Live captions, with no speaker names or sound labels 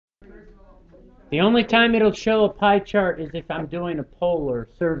The only time it'll show a pie chart is if I'm doing a poll or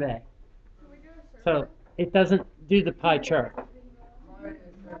survey. So it doesn't do the pie chart.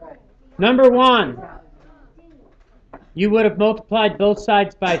 Number 1, you would have multiplied both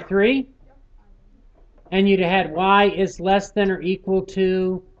sides by 3, and you'd have had y is less than or equal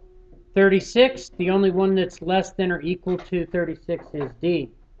to 36. The only one that's less than or equal to 36 is D.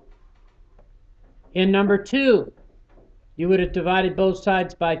 In number 2, you would have divided both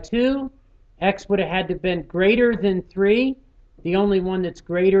sides by 2. X would have had to have been greater than 3. The only one that's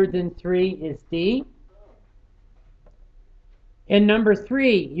greater than 3 is D. In number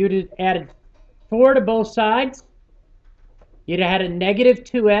 3, you'd have added 4 to both sides. You'd have had a negative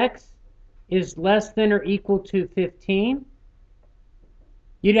 2x is less than or equal to 15.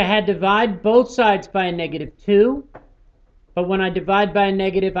 You'd have had to divide both sides by a negative 2. But when I divide by a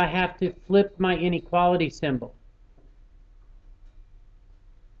negative, I have to flip my inequality symbol,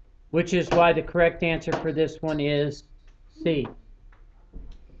 which is why the correct answer for this one is C.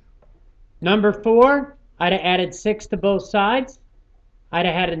 Number 4, I'd have added 6 to both sides. I'd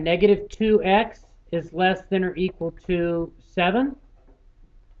have had a negative 2x is less than or equal to 7.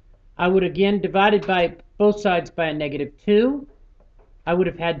 I would again divided by both sides by a negative 2. I would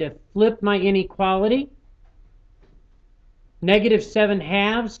have had to flip my inequality. Negative 7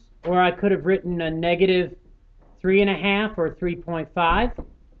 halves, or I could have written a negative 3.5 or 3.5.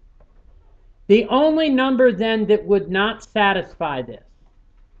 The only number then that would not satisfy this,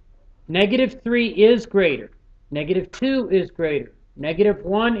 negative 3 is greater, negative 2 is greater, negative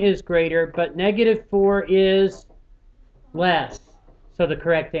 1 is greater, but negative 4 is less. So the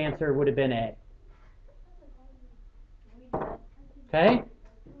correct answer would have been A. Okay?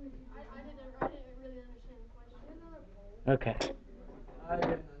 Okay.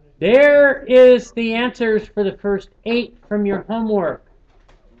 There is the answers for the first 8 from your homework.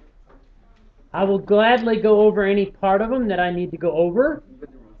 I will gladly go over any part of them that I need to go over.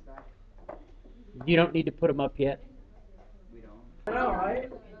 You don't need to put them up yet.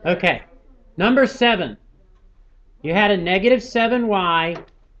 Okay. Number 7. You had a negative 7y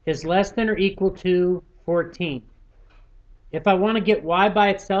is less than or equal to 14. If I want to get y by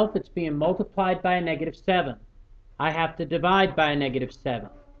itself, it's being multiplied by a negative 7. I have to divide by a negative 7.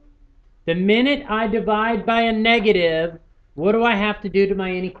 The minute I divide by a negative, what do I have to do to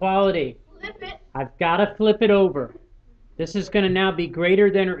my inequality? Flip it. I've got to flip it over. This is going to now be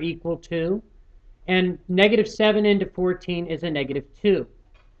greater than or equal to, and negative 7 into 14 is a negative 2.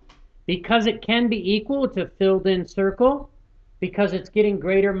 Because it can be equal, it's a filled in circle. Because it's getting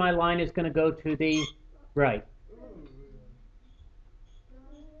greater, my line is going to go to the right.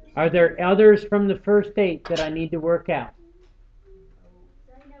 Are there others from the first 8 that I need to work out?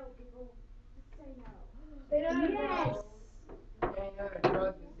 Yes.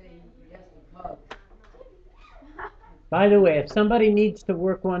 By the way, if somebody needs to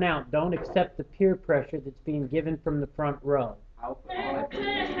work one out, don't accept the peer pressure that's being given from the front row.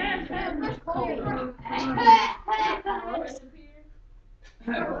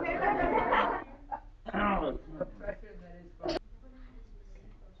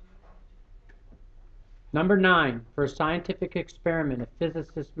 Number 9, for a scientific experiment, a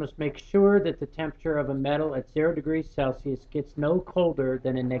physicist must make sure that the temperature of a metal at 0 degrees Celsius gets no colder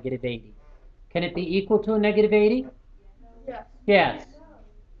than a negative 80. Can it be equal to a negative 80? Yes. Yes.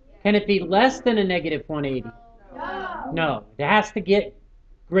 Can it be less than a negative 180? No. No. It has to get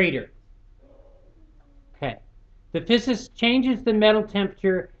greater. Okay. The physicist changes the metal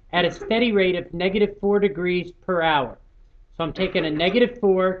temperature at a steady rate of negative 4 degrees per hour. So I'm taking a negative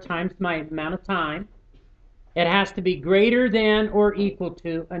 4 times my amount of time. It has to be greater than or equal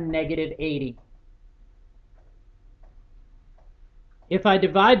to a negative 80. If I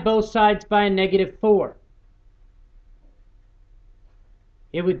divide both sides by a negative 4,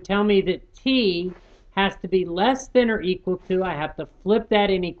 it would tell me that T has to be less than or equal to, I have to flip that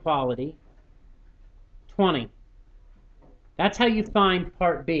inequality, 20. That's how you find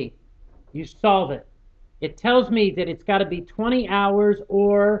part B. You solve it. It tells me that it's got to be 20 hours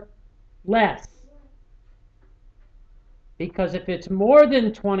or less. Because if it's more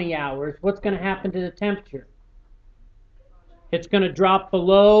than 20 hours, what's going to happen to the temperature? It's going to drop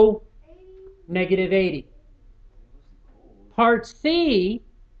below negative 80. Part C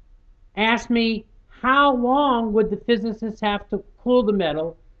asked me how long would the physicist have to cool the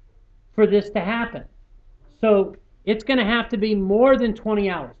metal for this to happen. So it's going to have to be more than 20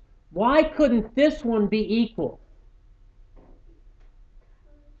 hours. Why couldn't this one be equal?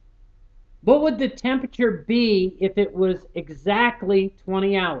 What would the temperature be if it was exactly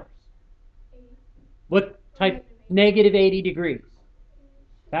 20 hours? What type? Negative 80 degrees.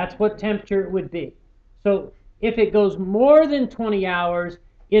 That's what temperature it would be. So if it goes more than 20 hours,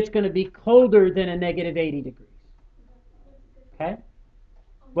 it's going to be colder than a negative 80 degrees. Okay?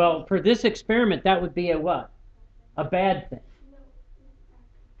 Well, for this experiment, that would be a what? A bad thing.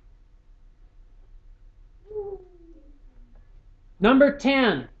 Number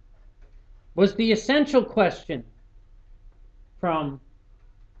 10 was the essential question from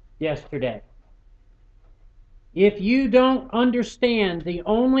yesterday. If you don't understand the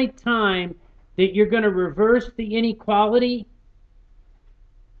only time that you're going to reverse the inequality,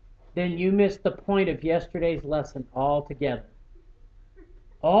 then you missed the point of yesterday's lesson altogether.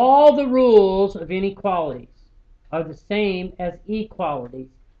 All the rules of inequalities are the same as equalities,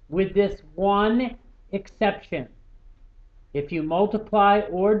 with this one exception. If you multiply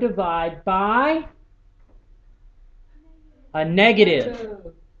or divide by a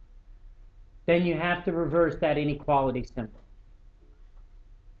negative, then you have to reverse that inequality symbol.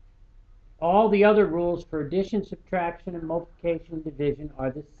 All the other rules for addition, subtraction, and multiplication and division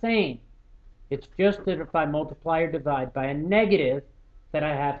are the same. It's just that if I multiply or divide by a negative, that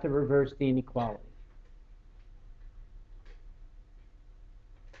I have to reverse the inequality.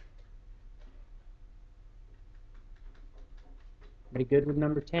 Pretty good with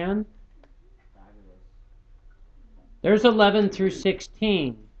number 10? There's 11 through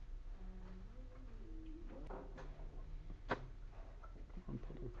 16. I'll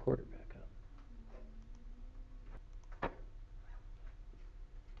put the recorder back up.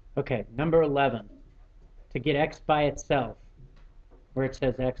 Okay, number 11. To get x by itself, where it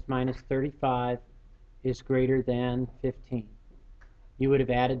says x minus 35 is greater than 15. You would have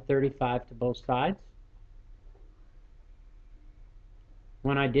added 35 to both sides.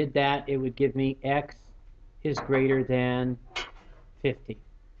 When I did that, it would give me x is greater than 50.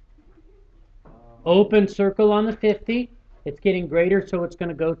 Open circle on the 50. It's getting greater, so it's going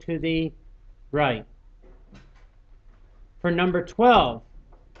to go to the right. For number 12,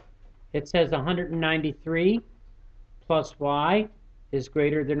 it says 193 plus y is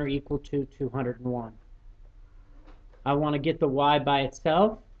greater than or equal to 201. I want to get the y by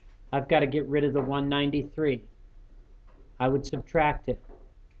itself. I've got to get rid of the 193. I would subtract it.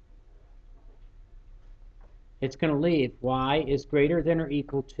 It's going to leave y is greater than or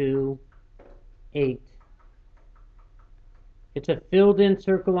equal to 8. It's a filled-in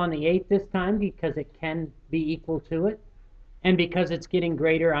circle on the 8 this time because it can be equal to it. And because it's getting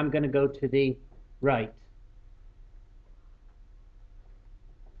greater, I'm going to go to the right.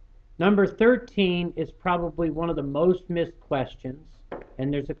 Number 13 is probably one of the most missed questions,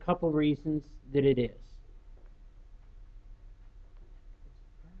 and there's a couple reasons that it is.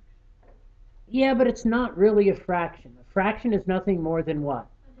 Yeah, but it's not really a fraction. A fraction is nothing more than what?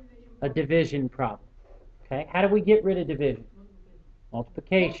 A division problem. Okay, how do we get rid of division?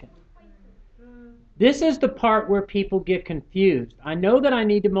 Multiplication. This is the part where people get confused. I know that I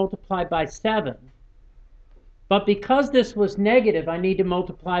need to multiply by 7, but because this was negative, I need to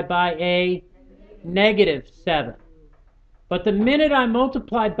multiply by a negative 7. But the minute I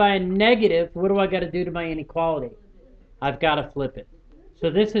multiply by a negative, what do I got to do to my inequality? I've got to flip it. So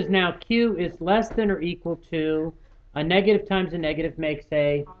this is now q is less than or equal to a negative times a negative makes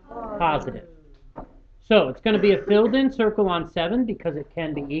a positive. So it's going to be a filled-in circle on 7 because it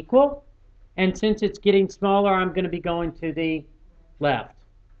can be equal. And since it's getting smaller, I'm going to be going to the left.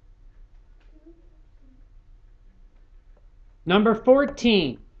 Number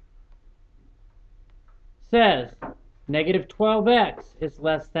 14 says negative 12x is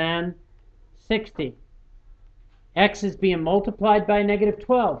less than 60. X is being multiplied by negative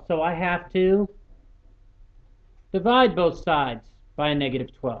 12, so I have to divide both sides by a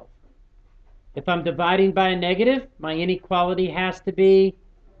negative 12. If I'm dividing by a negative, my inequality has to be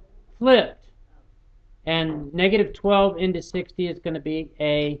flipped. And negative 12 into 60 is going to be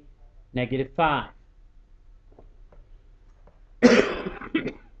a negative 5.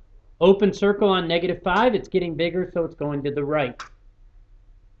 Open circle on negative 5. It's getting bigger, so it's going to the right.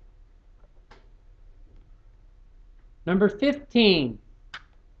 Number 15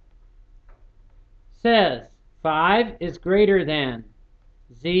 says 5 is greater than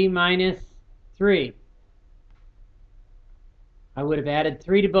z minus 3. I would have added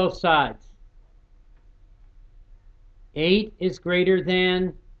 3 to both sides. 8 is greater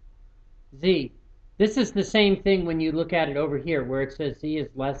than z. This is the same thing when you look at it over here where it says z is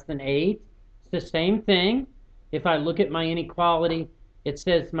less than 8. It's the same thing. If I look at my inequality, it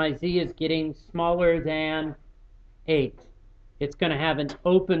says my z is getting smaller than 8. It's going to have an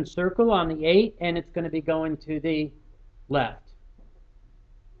open circle on the 8, and it's going to be going to the left.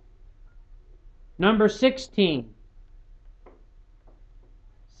 Number 16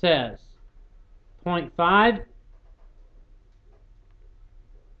 says 0.5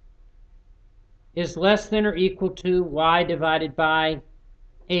 is less than or equal to y divided by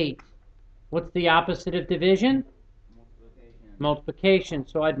 8. What's the opposite of division? Multiplication. Multiplication.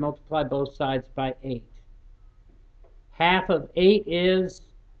 So I'd multiply both sides by 8. Half of 8 is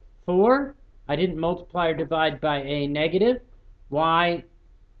 4. I didn't multiply or divide by a negative. Y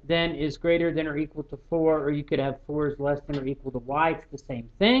then is greater than or equal to 4, or you could have 4 is less than or equal to y. It's the same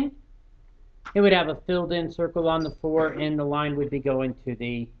thing. It would have a filled in circle on the 4, and the line would be going to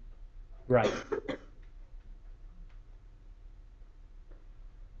the right.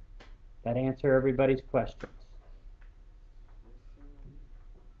 That answer everybody's questions?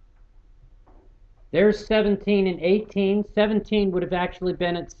 There's 17 and 18. 17 would have actually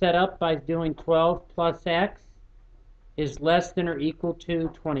been set up by doing 12 plus x is less than or equal to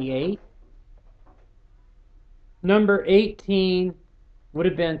 28. Number 18 would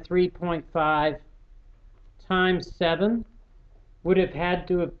have been 3.5 times 7 would have had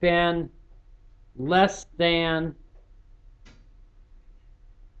to have been less than,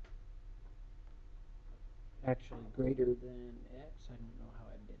 actually greater than x. I don't know how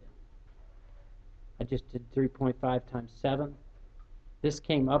I did it. I just did 3.5 times 7. This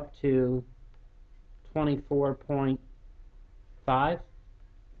came up to 24.5.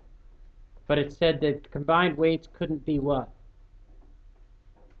 But it said that combined weights couldn't be what?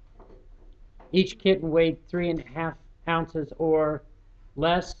 Each kitten weighed 3.5 ounces or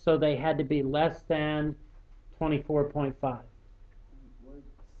less, so they had to be less than 24.5. What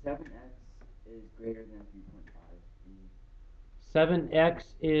 7x is greater than 3.5? 7x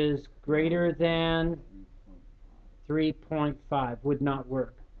is greater than 3.5. Would not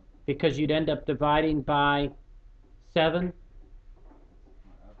work because you'd end up dividing by 7.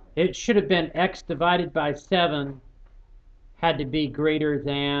 It should have been x divided by 7 had to be greater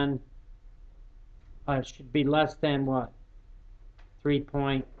than, should be less than what?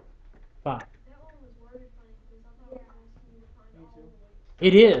 3.5. That one was worded funny because I thought it was asking you to find all the weights.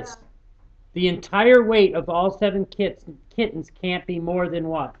 It is. The entire weight of all 7 kittens can't be more than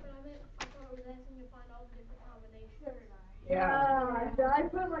what? But I thought it was asking you to find all the different combinations. Yeah, I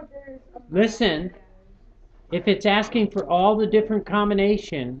put like there's. Listen, if it's asking for all the different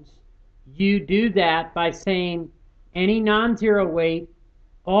combinations, you do that by saying any non-zero weight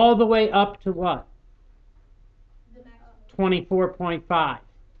all the way up to what? The maximum. 24.5.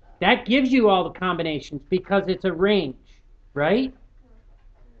 That gives you all the combinations because it's a range, right?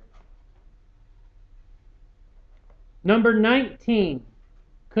 Number 19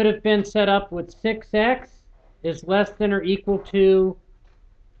 could have been set up with 6x is less than or equal to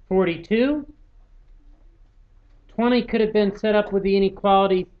 42. 20 could have been set up with the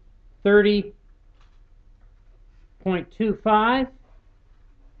inequality 30.25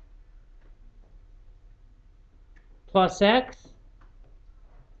 plus x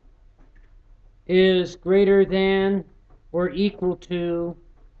is greater than or equal to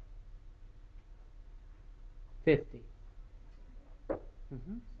 50. When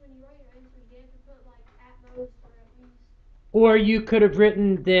you write your answers, you have to put like at most or at least. Or you could have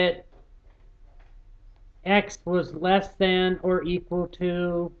written that x was less than or equal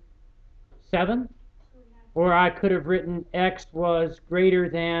to 7. Or I could have written x was greater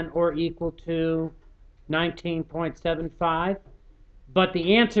than or equal to 19.75. But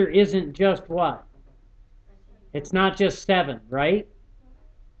the answer isn't just what? It's not just 7, right?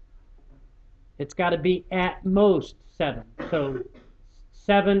 It's got to be at most 7. So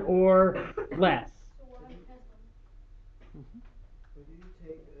 7 or less. So we'll have to test them. Would you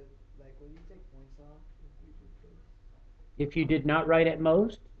take will you take points off if you did this? If you did not write at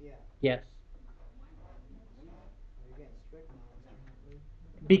most, Yeah. yes. You're getting strict now, apparently.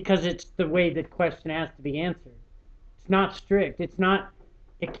 Because it's the way the question has to be answered. It's not strict. It's not.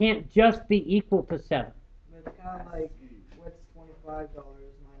 It can't just be equal to 7. But it's kind of like, what's $25 minus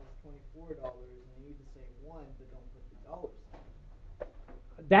 $24, and you need to say 1, but don't put the dollar sign.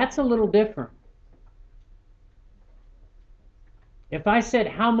 That's a little different. If I said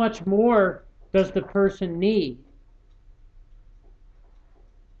how much more does the person need?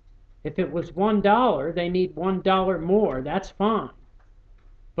 If it was $1, they need $1 more. That's fine.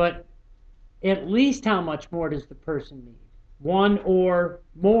 But at least how much more does the person need? 1 or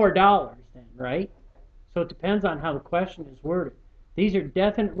more dollars then, right? So it depends on how the question is worded. These are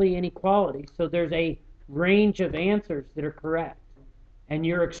definitely inequalities, so there's a range of answers that are correct. And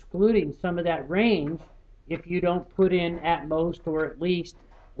you're excluding some of that range if you don't put in at most or at least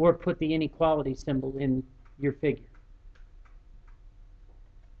or put the inequality symbol in your figure.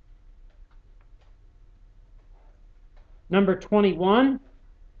 Number 21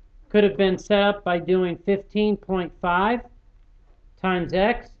 could have been set up by doing 15.5 times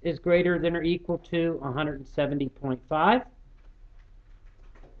x is greater than or equal to 170.5.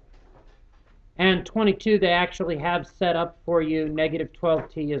 And 22, they actually have set up for you negative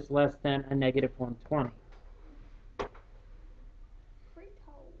 12t is less than a negative 120.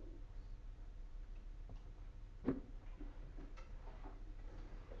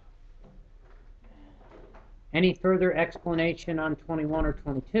 Any further explanation on 21 or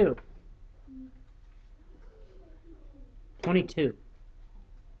 22? 22.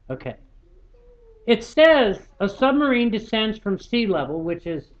 Okay. It says a submarine descends from sea level, which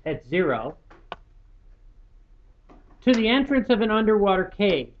is at 0, to the entrance of an underwater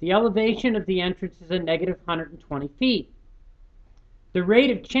cave. The elevation of the entrance is a negative 120 feet. The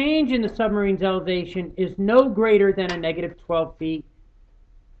rate of change in the submarine's elevation is no greater than a negative 12 feet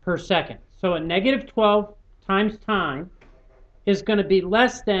per second. So a negative 12 times time is going to be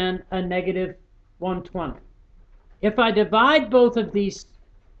less than a negative 120. If I divide both of these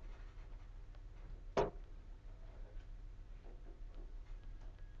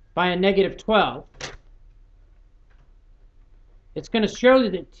by a negative 12, it's going to show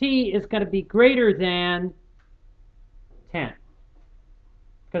that t is going to be greater than 10,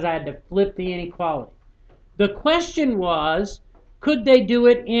 because I had to flip the inequality. The question was, could they do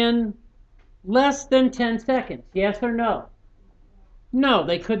it in less than 10 seconds? Yes or no? No,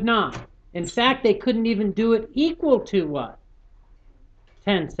 they could not. In fact, they couldn't even do it equal to what?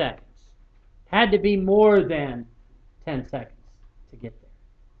 10 seconds. Had to be more than 10 seconds to get there.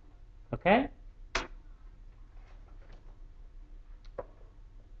 Okay?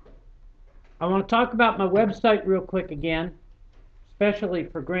 I want to talk about my website real quick again, especially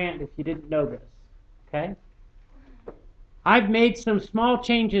for Grant if you didn't know this. Okay? I've made some small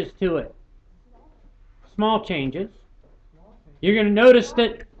changes to it. Small changes. You're going to notice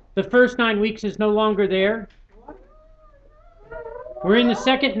that the first 9 weeks is no longer there. We're in the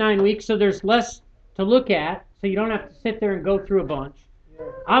second 9 weeks, so there's less to look at, so you don't have to sit there and go through a bunch.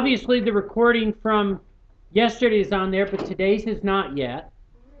 Obviously, the recording from yesterday is on there, but today's is not yet.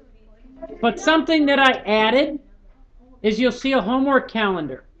 But something that I added is you'll see a homework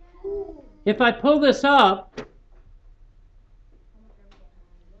calendar. If I pull this up,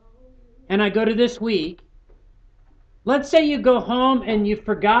 and I go to this week, let's say you go home and you've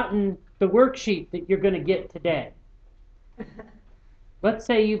forgotten the worksheet that you're going to get today. Let's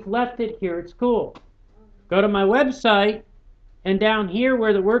say you've left it here at school. Go to my website, and down here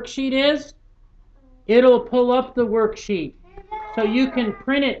where the worksheet is, it'll pull up the worksheet so you can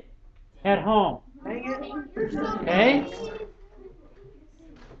print it at home. Okay?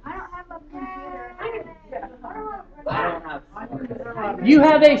 I don't have a computer. I don't have. You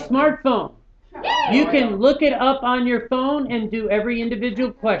have a smartphone. You can look it up on your phone and do every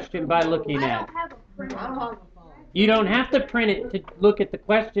individual question by looking at it. Have a printer. I don't have a phone. You don't have to print it to look at the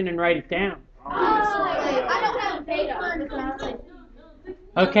question and write it down. I don't have data.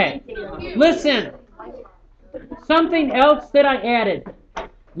 Okay. Listen. Something else that I added.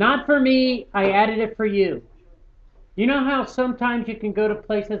 Not for me, I added it for you. You know how sometimes you can go to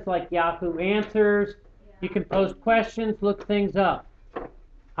places like Yahoo Answers, you can post questions, look things up.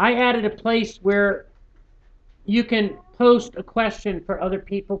 I added a place where you can post a question for other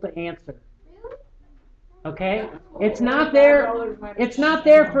people to answer. Okay? It's not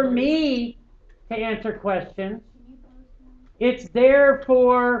there for me to answer questions. It's there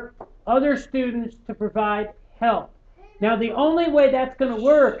for other students to provide help. Now, the only way that's going to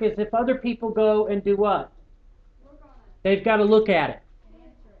work is if other people go and do what? They've got to look at it.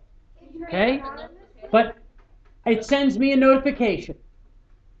 Okay? But it sends me a notification.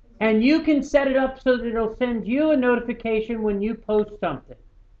 And you can set it up so that it'll send you a notification when you post something.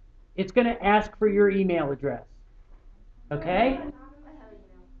 It's going to ask for your email address. Okay?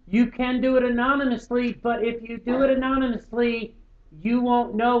 You can do it anonymously, but if you do it anonymously, you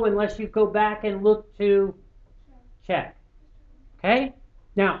won't know unless you go back and look to check. Okay?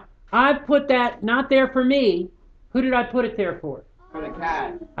 Now, I put that not there for me. Who did I put it there for? For the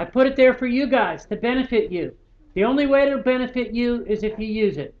cat. I put it there for you guys, to benefit you. The only way to benefit you is if you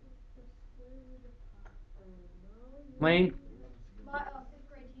use it. Lane? My fifth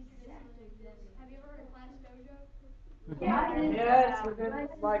grade teacher did something like this. Have you ever heard of Class Dojo? Yes, we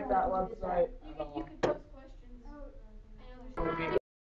didn't like that website. You could post questions and others.